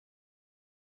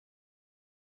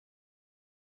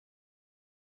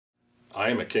I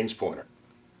am a Kings Pointer.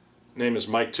 Name is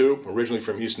Mike Toop, originally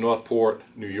from East Northport,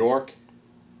 New York,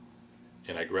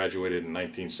 and I graduated in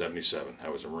 1977. I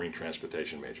was a Marine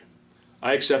Transportation major.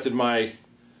 I accepted my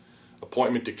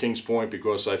appointment to Kings Point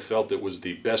because I felt it was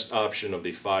the best option of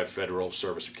the 5 federal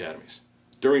service academies.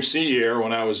 During sea year,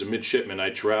 when I was a midshipman, I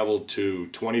traveled to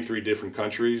 23 different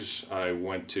countries. I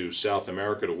went to South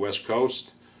America, to West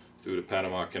Coast, through the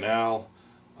Panama Canal.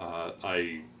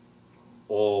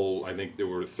 I think there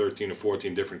were 13 or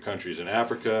 14 different countries in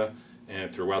Africa and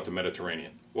throughout the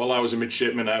Mediterranean. While I was a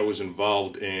midshipman, I was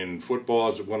involved in football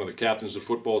as one of the captains of the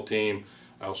football team.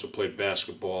 I also played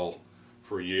basketball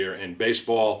for a year and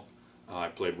baseball. I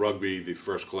played rugby my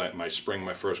first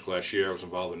class year. I was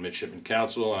involved in Midshipman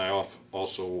Council, and I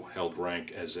also held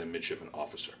rank as a midshipman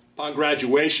officer. Upon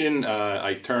graduation,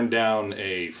 I turned down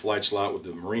a flight slot with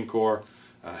the Marine Corps.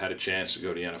 I had a chance to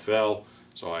go to the NFL,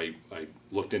 so I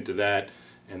looked into that.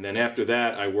 And then after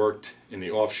that, I worked in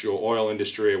the offshore oil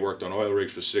industry. I worked on oil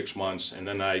rigs for 6 months, and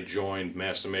then I joined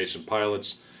Master Mason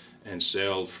Pilots and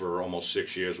sailed for almost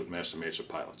 6 years with Master Mason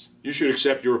Pilots. You should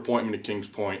accept your appointment at Kings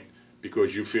Point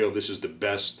because you feel this is the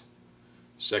best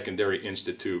secondary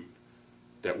institute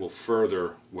that will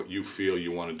further what you feel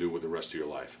you want to do with the rest of your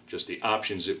life. Just the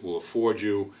options it will afford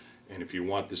you, and if you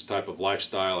want this type of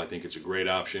lifestyle, I think it's a great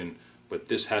option, but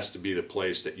this has to be the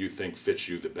place that you think fits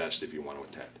you the best if you want to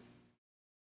attend.